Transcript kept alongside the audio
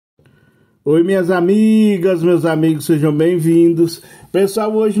Oi, minhas amigas, meus amigos, sejam bem-vindos.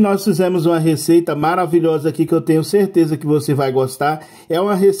 Pessoal, hoje nós fizemos uma receita maravilhosa aqui que eu tenho certeza que você vai gostar. É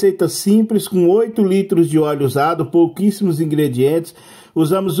uma receita simples com 8 litros de óleo usado, pouquíssimos ingredientes.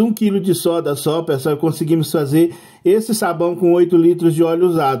 Usamos 1 kg de soda só, pessoal, e conseguimos fazer esse sabão com 8 litros de óleo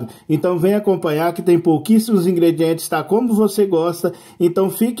usado. Então vem acompanhar que tem pouquíssimos ingredientes, tá como você gosta. Então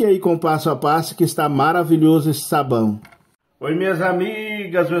fique aí com o passo a passo que está maravilhoso esse sabão. Oi, minhas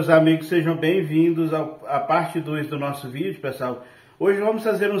amigas, meus amigos, sejam bem-vindos à parte 2 do nosso vídeo, pessoal. Hoje vamos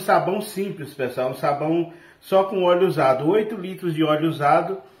fazer um sabão simples, pessoal, um sabão só com óleo usado. 8 litros de óleo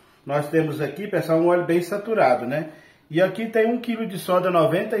usado, nós temos aqui, pessoal, um óleo bem saturado, né? E aqui tem 1 kg de soda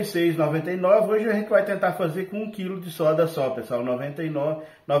 96,99. Hoje a gente vai tentar fazer com 1 kg de soda só, pessoal,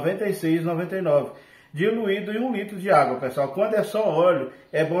 96,99. Diluído em 1 litro de água, pessoal. Quando é só óleo,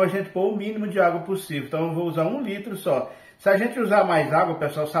 é bom a gente pôr o mínimo de água possível. Então eu vou usar 1 litro só. Se a gente usar mais água,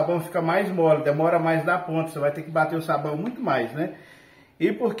 pessoal, o sabão fica mais mole, demora mais da ponta, você vai ter que bater o sabão muito mais, né?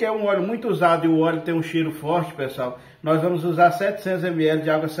 E porque é um óleo muito usado e o óleo tem um cheiro forte, pessoal, nós vamos usar 700 ml de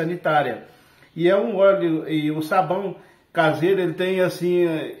água sanitária. E é um óleo, e o sabão caseiro, ele tem assim,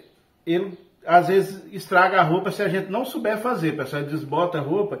 ele às vezes estraga a roupa se a gente não souber fazer, pessoal, ele desbota a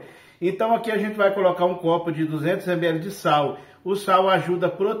roupa. Então aqui a gente vai colocar um copo de 200 ml de sal. O sal ajuda a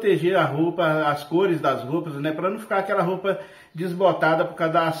proteger a roupa, as cores das roupas, né? Para não ficar aquela roupa desbotada por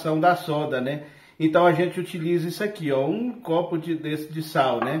causa da ação da soda, né? Então a gente utiliza isso aqui, ó, um copo desse de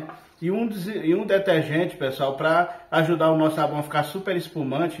sal, né? E um detergente, pessoal, para ajudar o nosso sabão a ficar super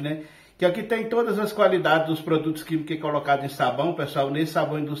espumante, né? Que aqui tem todas as qualidades dos produtos químicos que é colocado em sabão, pessoal, nesse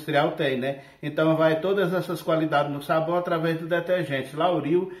sabão industrial tem, né? Então vai todas essas qualidades no sabão através do detergente,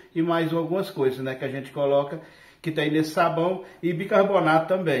 lauril e mais algumas coisas, né? Que a gente coloca, que tem nesse sabão, e bicarbonato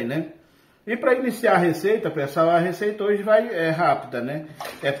também, né? E para iniciar a receita, pessoal, a receita hoje é rápida, né?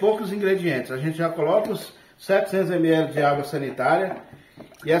 É poucos ingredientes. A gente já coloca os 700 ml de água sanitária.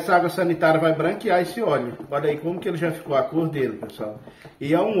 E essa água sanitária vai branquear esse óleo. Olha aí como que ele já ficou a cor dele, pessoal.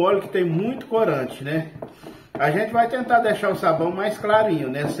 E é um óleo que tem muito corante, né? A gente vai tentar deixar o sabão mais clarinho,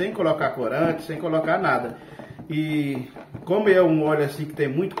 né? Sem colocar corante, sem colocar nada. E como é um óleo assim que tem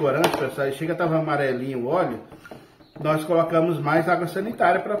muito corante, pessoal, e chega a estar amarelinho o óleo, nós colocamos mais água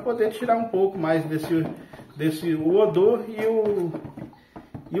sanitária para poder tirar um pouco mais o odor e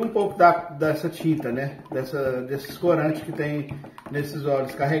um pouco dessa tinta, né? Desses corantes que tem nesses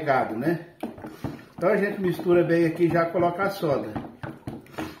óleos carregados, né? Então a gente mistura bem aqui e já coloca a soda.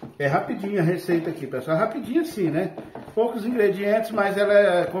 É rapidinho a receita aqui, pessoal. Rapidinho assim, né? Poucos ingredientes, mas ela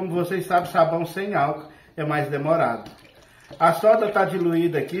é, como vocês sabem, sabão sem álcool é mais demorado. A soda está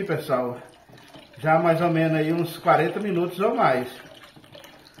diluída aqui, pessoal, já mais ou menos aí uns 40 minutos ou mais.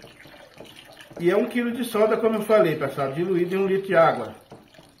 E é 1 kg de soda, como eu falei, pessoal, diluído em 1 litro de água.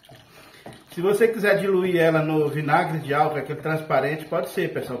 Se você quiser diluir ela no vinagre de álcool, aquele transparente, pode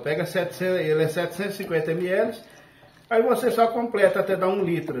ser, pessoal. Pega 700, ele é 750 ml, aí você só completa até dar 1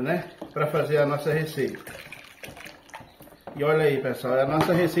 litro, né? Para fazer a nossa receita. E olha aí, pessoal, a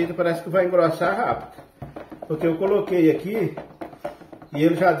nossa receita parece que vai engrossar rápido. Porque eu coloquei aqui e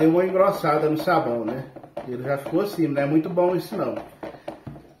ele já deu uma engrossada no sabão, né? Ele já ficou assim, não é muito bom isso não.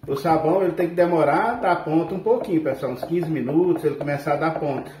 O sabão ele tem que demorar a dar ponta um pouquinho, pessoal, uns 15 minutos, ele começar a dar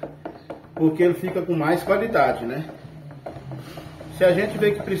ponta. Porque ele fica com mais qualidade, né? Se a gente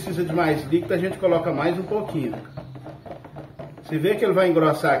vê que precisa de mais líquido, a gente coloca mais um pouquinho. Se vê que ele vai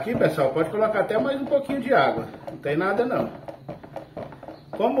engrossar aqui, pessoal, pode colocar até mais um pouquinho de água. Não tem nada não.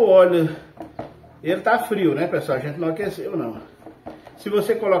 Como o óleo, ele tá frio, né, pessoal? A gente não aqueceu não. Se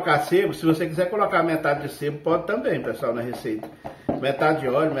você colocar sebo, se você quiser colocar metade de sebo, pode também, pessoal, na receita. Metade de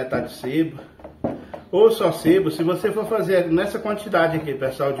óleo, metade de sebo. Ou só sebo, se você for fazer nessa quantidade aqui,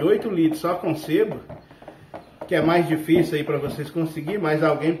 pessoal, de 8 litros só com sebo, que é mais difícil aí para vocês conseguir, mas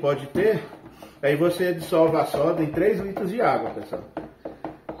alguém pode ter, aí você dissolve a soda em 3 litros de água, pessoal.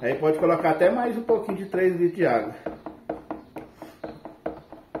 Aí pode colocar até mais um pouquinho de 3 litros de água.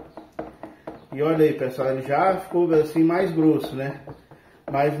 E olha aí, pessoal, ele já ficou assim mais grosso, né?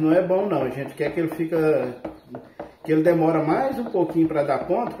 Mas não é bom não, a gente quer que ele demora mais um pouquinho para dar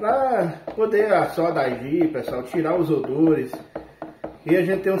ponto, para poder a soda agir, pessoal, tirar os odores. E a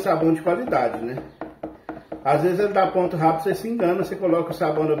gente tem um sabão de qualidade, né? Às vezes ele dá ponto rápido, você se engana, você coloca o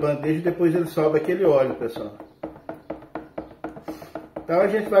sabão na bandeja e depois ele sobe aquele óleo, pessoal. Então a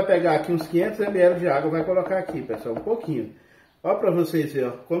gente vai pegar aqui uns 500 ml de água, vai colocar aqui, pessoal, um pouquinho. Ó para vocês verem,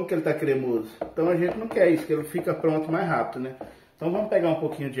 ó, como que ele tá cremoso. Então a gente não quer isso, que ele fica pronto mais rápido, né? Então vamos pegar um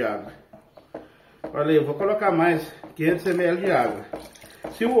pouquinho de água. Olha aí, eu vou colocar mais 500 ml de água.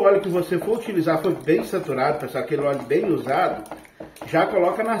 Se o óleo que você for utilizar for bem saturado, pessoal, aquele óleo bem usado, já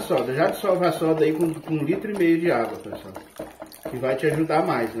coloca na soda, já dissolve a soda aí com 1,5 litro de água, pessoal. Que vai te ajudar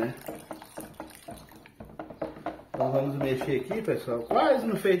mais, né? Então vamos mexer aqui, pessoal. Quase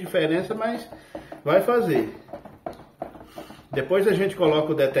não fez diferença, mas vai fazer. Depois a gente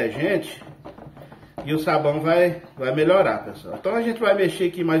coloca o detergente e o sabão vai melhorar, pessoal. Então a gente vai mexer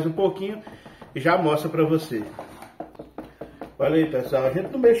aqui mais um pouquinho e já mostra pra você. Olha aí, pessoal, a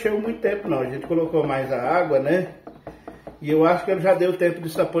gente não mexeu muito tempo não, a gente colocou mais a água, né? E eu acho que ele já deu tempo de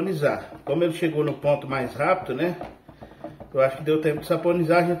saponizar. Como ele chegou no ponto mais rápido, né? Eu acho que deu tempo de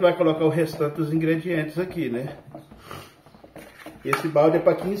saponizar, a gente vai colocar o restante dos ingredientes aqui, né? Esse balde é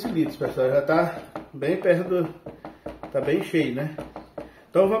para 15 litros, pessoal, já tá bem perto do... tá bem cheio, né?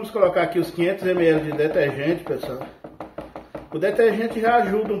 Então vamos colocar aqui os 500 ml de detergente, pessoal. O detergente já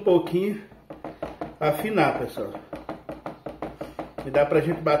ajuda um pouquinho a afinar, pessoal. E dá pra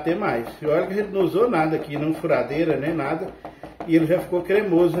gente bater mais. E olha que a gente não usou nada aqui, não furadeira, nem nada. E ele já ficou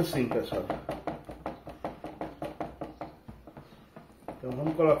cremoso assim, pessoal. Então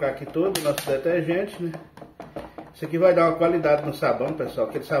vamos colocar aqui todo o nosso detergente, né? Isso aqui vai dar uma qualidade no sabão, pessoal.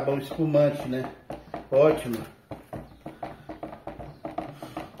 Aquele sabão espumante, né? Ótimo.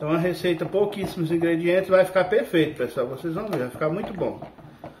 Então uma receita, pouquíssimos ingredientes, vai ficar perfeito, pessoal. Vocês vão ver, vai ficar muito bom.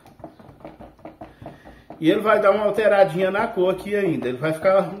 E ele vai dar uma alteradinha na cor aqui ainda. Ele vai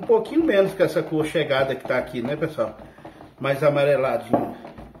ficar um pouquinho menos que essa cor chegada que tá aqui, né, pessoal? Mais amareladinho.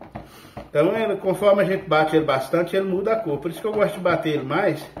 Então, ele, conforme a gente bate ele bastante, ele muda a cor. Por isso que eu gosto de bater ele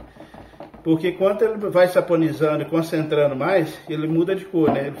mais. Porque quando ele vai saponizando e concentrando mais, ele muda de cor,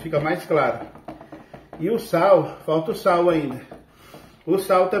 né? Ele fica mais claro. E o sal, falta o sal ainda. O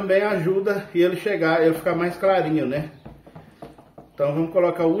sal também ajuda ele ficar mais clarinho, né? Então, vamos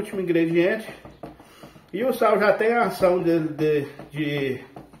colocar o último ingrediente. E o sal já tem a ação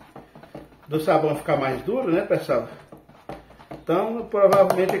do sabão ficar mais duro, né, pessoal? Então,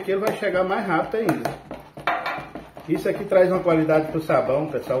 provavelmente aqui ele vai chegar mais rápido ainda. Isso aqui traz uma qualidade para o sabão,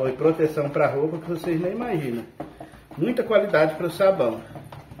 pessoal, e proteção para a roupa que vocês nem imaginam. Muita qualidade para o sabão.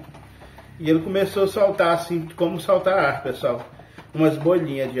 E ele começou a soltar assim, como soltar ar, pessoal. Umas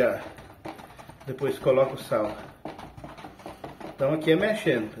bolinhas de ar. Depois coloca o sal. Então aqui é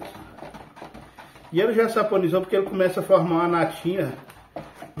mexendo, pessoal. E ele já saponizou porque ele começa a formar uma natinha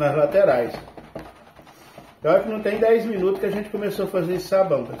nas laterais. Olha que não tem 10 minutos que a gente começou a fazer esse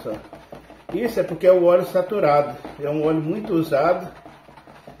sabão, pessoal. Isso é porque é o óleo saturado. É um óleo muito usado.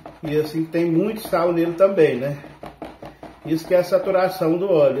 E assim tem muito sal nele também, né? Isso que é a saturação do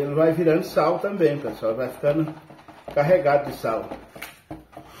óleo. Ele vai virando sal também, pessoal. Vai ficando carregado de sal.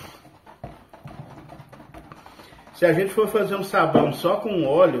 Se a gente for fazer um sabão só com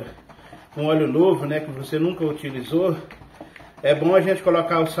óleo, um óleo novo, né, que você nunca utilizou, é bom a gente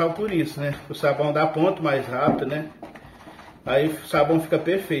colocar o sal por isso, né? O sabão dá ponto mais rápido, né? Aí o sabão fica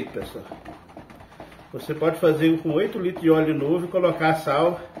perfeito, pessoal. Você pode fazer com 8 litros de óleo novo e colocar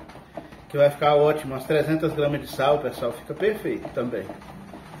sal, que vai ficar ótimo. Umas 300 gramas de sal, pessoal, fica perfeito também.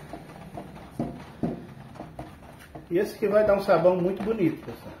 E esse aqui vai dar um sabão muito bonito,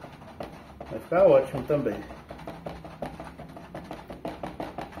 pessoal. Vai ficar ótimo também.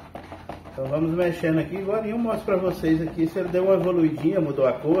 Então vamos mexendo aqui, agora eu mostro pra vocês aqui se ele deu uma evoluidinha, mudou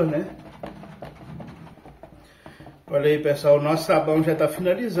a cor, né? Olha aí, pessoal, o nosso sabão já tá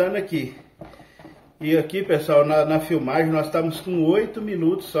finalizando aqui. E aqui, pessoal, na filmagem nós estamos com 8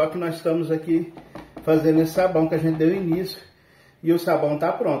 minutos, só que nós estamos aqui fazendo esse sabão que a gente deu início. E o sabão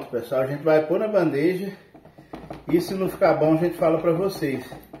tá pronto, pessoal. A gente vai pôr na bandeja e se não ficar bom a gente fala pra vocês.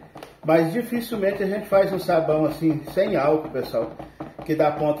 Mas dificilmente a gente faz um sabão assim, sem álcool, pessoal, que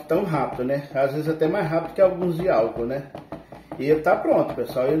dá ponto tão rápido, né? Às vezes até mais rápido que alguns de álcool, né? E ele tá pronto,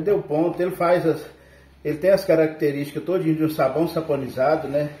 pessoal. Ele deu ponto, ele tem as características todinho de um sabão saponizado,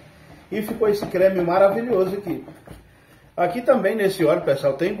 né? E ficou esse creme maravilhoso aqui. Aqui também nesse óleo,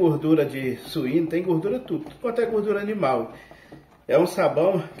 pessoal, tem gordura de suíno, tem gordura tudo quanto é gordura animal. É um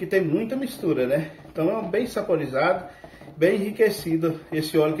sabão que tem muita mistura, né? Então é bem saponizado, bem enriquecido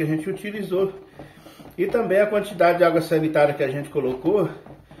esse óleo que a gente utilizou. E também a quantidade de água sanitária que a gente colocou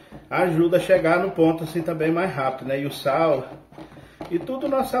ajuda a chegar no ponto assim também mais rápido, né? E o sal e tudo, o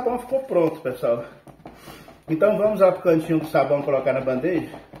nosso sabão ficou pronto, pessoal. Então vamos lá pro cantinho do sabão colocar na bandeja.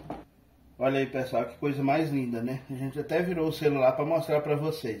 Olha aí, pessoal, que coisa mais linda, né? A gente até virou o celular para mostrar para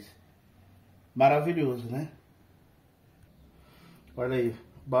vocês. Maravilhoso, né? Olha aí,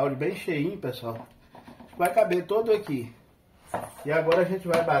 balde bem cheinho, pessoal. Vai caber todo aqui. E agora a gente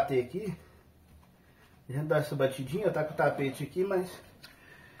vai bater aqui. A gente dá essa batidinha, tá com o tapete aqui, mas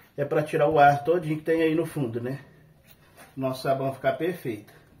é para tirar o ar todinho que tem aí no fundo, né? Nosso sabão ficar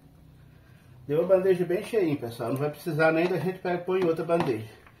perfeito. Deu a bandeja bem cheinha, pessoal. Não vai precisar nem da gente pôr em outra bandeja.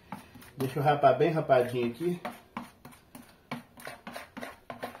 Deixa eu rapar bem rapadinho aqui.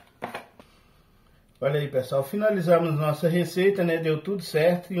 Olha aí, pessoal. Finalizamos nossa receita, né? Deu tudo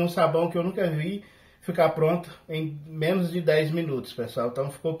certo. E um sabão que eu nunca vi ficar pronto em menos de 10 minutos, pessoal. Então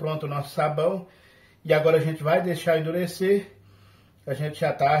ficou pronto o nosso sabão. E agora a gente vai deixar endurecer. A gente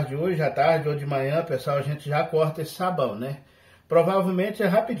já tarde, hoje à tarde ou de manhã, pessoal, a gente já corta esse sabão, né? Provavelmente é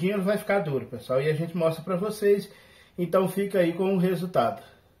rapidinho, ele vai ficar duro, pessoal. E a gente mostra pra vocês. Então fica aí com o resultado.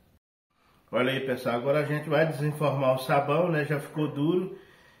 Olha aí, pessoal. Agora a gente vai desenformar o sabão, né? Já ficou duro.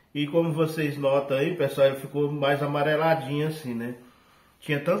 E como vocês notam aí, pessoal, ele ficou mais amareladinho assim, né?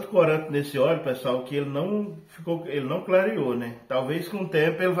 Tinha tanto corante nesse óleo, pessoal, que ele não clareou, né? Talvez com o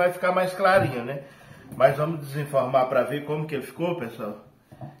tempo ele vai ficar mais clarinho, né? Mas vamos desenformar para ver como que ele ficou, pessoal.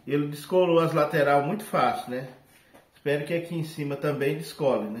 Ele descolou as laterais muito fácil, né? Espero que aqui em cima também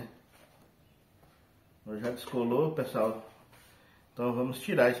descole, né? Já descolou, pessoal. Então vamos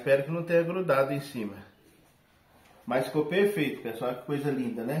tirar. Espero que não tenha grudado em cima. Mas ficou perfeito, pessoal. Que coisa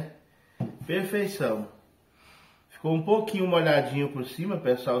linda, né? Perfeição. Ficou um pouquinho molhadinho por cima,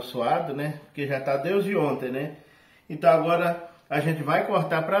 pessoal, suado, né? Porque já tá desde ontem, né? Então agora a gente vai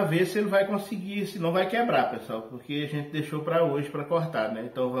cortar para ver se ele vai conseguir, se não vai quebrar, pessoal. Porque a gente deixou para hoje para cortar, né?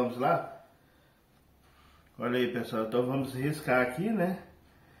 Então vamos lá? Olha aí, pessoal. Então vamos riscar aqui, né?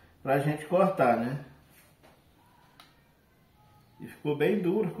 Pra gente cortar, né? E ficou bem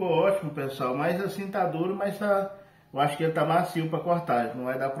duro, ficou ótimo, pessoal. Mas assim tá duro, mas tá... eu acho que ele tá macio para cortar. Não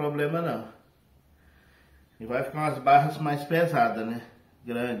vai dar problema, não. E vai ficar umas barras mais pesadas, né?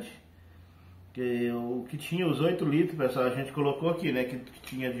 Grande. Que o que tinha os 8 litros, pessoal, a gente colocou aqui, né? Que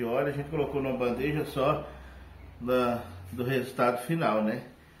tinha de óleo, a gente colocou numa bandeja só do resultado final, né?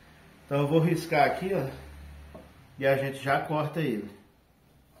 Então eu vou riscar aqui, ó. E a gente já corta ele.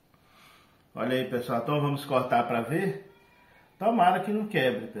 Olha aí, pessoal. Então vamos cortar para ver. Tomara que não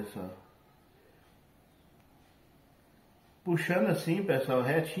quebre, pessoal. Puxando assim, pessoal,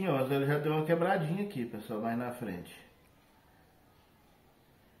 retinho, ó, ele já deu uma quebradinha aqui, pessoal, mais na frente.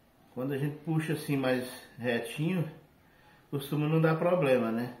 Quando a gente puxa assim mais retinho, costuma não dar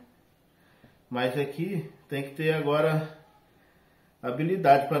problema, né? Mas aqui tem que ter agora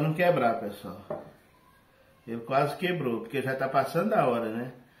habilidade para não quebrar, pessoal. Ele quase quebrou, porque já tá passando da hora,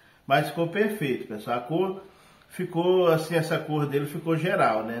 né? Mas ficou perfeito, pessoal. A cor ficou assim, essa cor dele ficou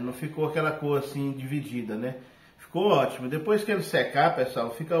geral, né? Não ficou aquela cor assim dividida, né? Ficou ótimo. Depois que ele secar, pessoal,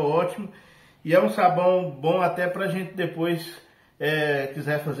 fica ótimo. E é um sabão bom até pra gente depois,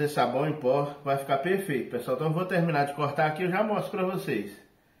 quiser fazer sabão em pó, vai ficar perfeito, pessoal. Então eu vou terminar de cortar aqui e eu já mostro pra vocês.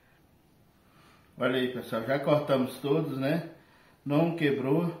 Olha aí, pessoal, já cortamos todos, né? Não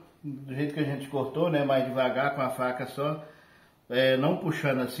quebrou, do jeito que a gente cortou, né? Mais devagar, com a faca só. Não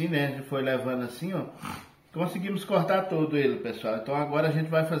puxando assim, né? A gente foi levando assim, ó. Conseguimos cortar todo ele, pessoal. Então agora a gente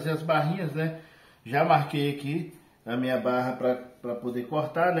vai fazer as barrinhas, né? Já marquei aqui a minha barra para poder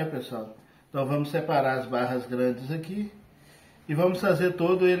cortar, né, pessoal? Então vamos separar as barras grandes aqui. E vamos fazer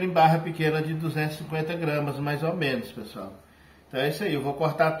todo ele em barra pequena de 250 gramas, mais ou menos, pessoal. Então é isso aí, eu vou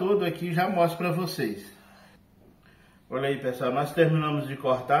cortar todo aqui e já mostro para vocês. Olha aí, pessoal, nós terminamos de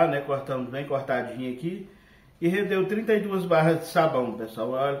cortar, né? Cortamos bem cortadinho aqui. E rendeu 32 barras de sabão,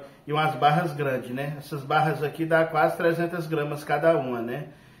 pessoal. Olha, e umas barras grandes, né? Essas barras aqui dá quase 300 gramas cada uma, né?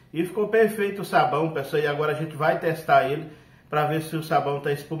 E ficou perfeito o sabão, pessoal. E agora a gente vai testar ele para ver se o sabão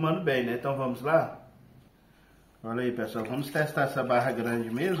está espumando bem, né? Então vamos lá? Olha aí, pessoal. Vamos testar essa barra grande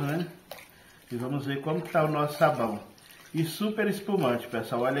mesmo, né? E vamos ver como que tá o nosso sabão. E super espumante,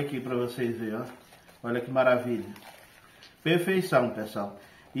 pessoal. Olha aqui para vocês verem, ó. Olha que maravilha. Perfeição, pessoal.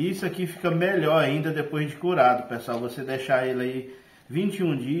 E isso aqui fica melhor ainda depois de curado, pessoal. Você deixar ele aí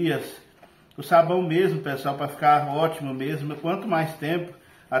 21 dias. O sabão mesmo, pessoal, para ficar ótimo mesmo. Quanto mais tempo,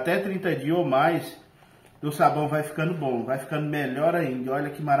 até 30 dias ou mais, o sabão vai ficando bom. Vai ficando melhor ainda.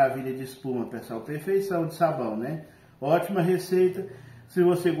 Olha que maravilha de espuma, pessoal. Perfeição de sabão, né? Ótima receita. Se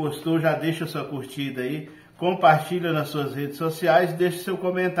você gostou, já deixa sua curtida aí. Compartilha nas suas redes sociais. Deixa seu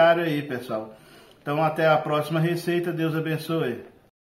comentário aí, pessoal. Então até a próxima receita. Deus abençoe.